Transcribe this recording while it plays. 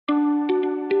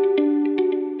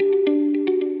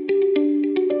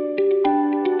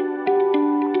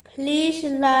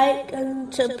like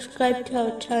and subscribe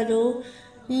to our channel.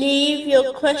 Leave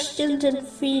your questions and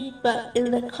feedback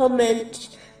in the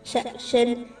comments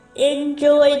section.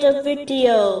 Enjoy the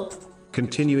video.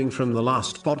 Continuing from the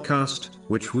last podcast,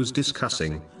 which was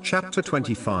discussing chapter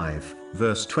 25,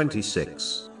 verse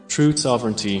 26. True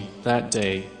sovereignty, that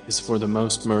day, is for the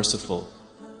most merciful,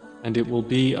 and it will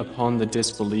be upon the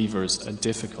disbelievers a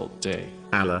difficult day.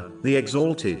 Allah, the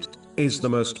Exalted, is the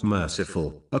most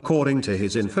merciful, according to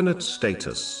his infinite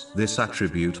status. This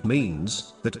attribute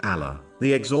means that Allah,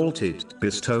 the Exalted,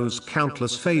 bestows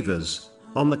countless favors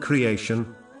on the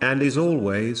creation, and is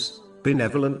always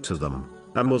benevolent to them.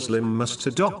 A Muslim must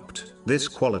adopt this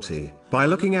quality by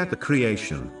looking at the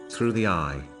creation through the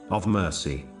eye of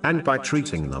mercy, and by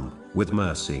treating them with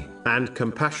mercy and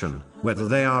compassion, whether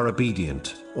they are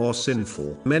obedient or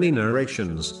sinful. Many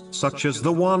narrations, such as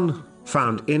the one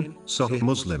found in Sahih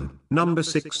Muslim, number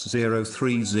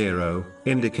 6030,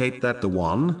 indicate that the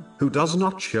one who does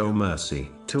not show mercy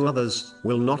to others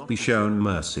will not be shown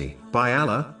mercy by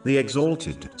Allah, the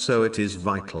Exalted. So it is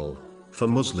vital for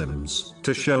Muslims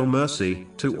to show mercy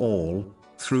to all,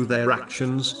 through their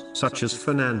actions, such as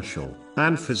financial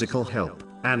and physical help,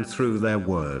 and through their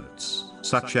words,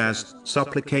 such as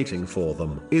supplicating for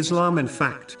them. Islam, in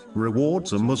fact,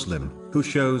 rewards a Muslim who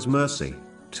shows mercy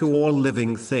to all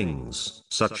living things,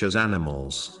 such as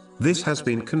animals. This has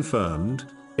been confirmed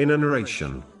in a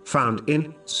narration found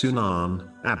in Sunan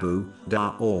Abu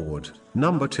Dawood,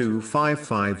 number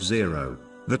 2550.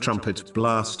 The trumpet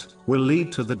blast will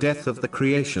lead to the death of the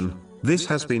creation. This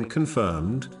has been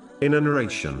confirmed in a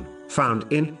narration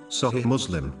found in Sahih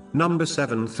Muslim, number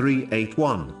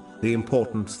 7381. The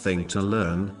important thing to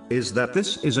learn is that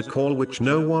this is a call which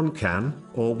no one can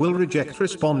or will reject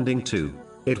responding to.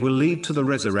 It will lead to the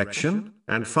resurrection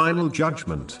and final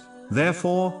judgment.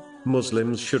 Therefore,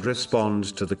 Muslims should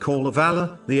respond to the call of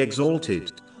Allah, the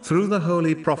Exalted, through the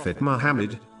Holy Prophet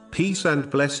Muhammad, peace and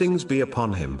blessings be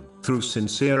upon him, through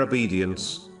sincere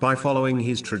obedience, by following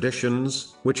his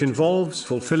traditions, which involves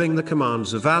fulfilling the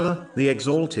commands of Allah, the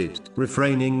Exalted,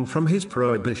 refraining from his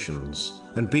prohibitions,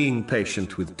 and being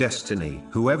patient with destiny.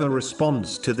 Whoever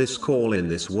responds to this call in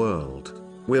this world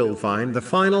will find the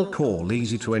final call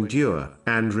easy to endure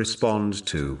and respond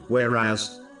to,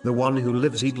 whereas the one who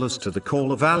lives heedless to the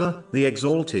call of Allah, the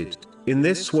Exalted, in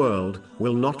this world,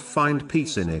 will not find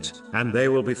peace in it, and they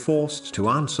will be forced to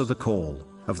answer the call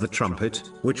of the trumpet,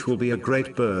 which will be a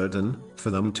great burden for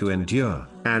them to endure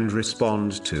and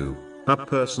respond to. A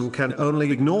person can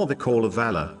only ignore the call of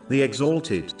Allah, the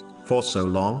Exalted, for so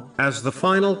long as the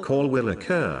final call will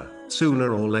occur,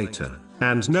 sooner or later,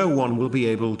 and no one will be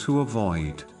able to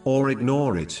avoid or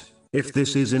ignore it. If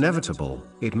this is inevitable,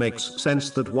 it makes sense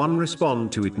that one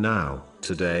respond to it now,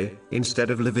 today, instead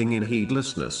of living in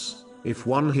heedlessness. If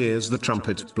one hears the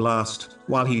trumpet blast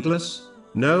while heedless,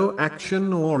 no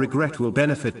action or regret will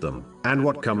benefit them, and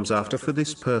what comes after for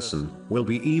this person will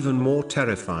be even more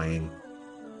terrifying.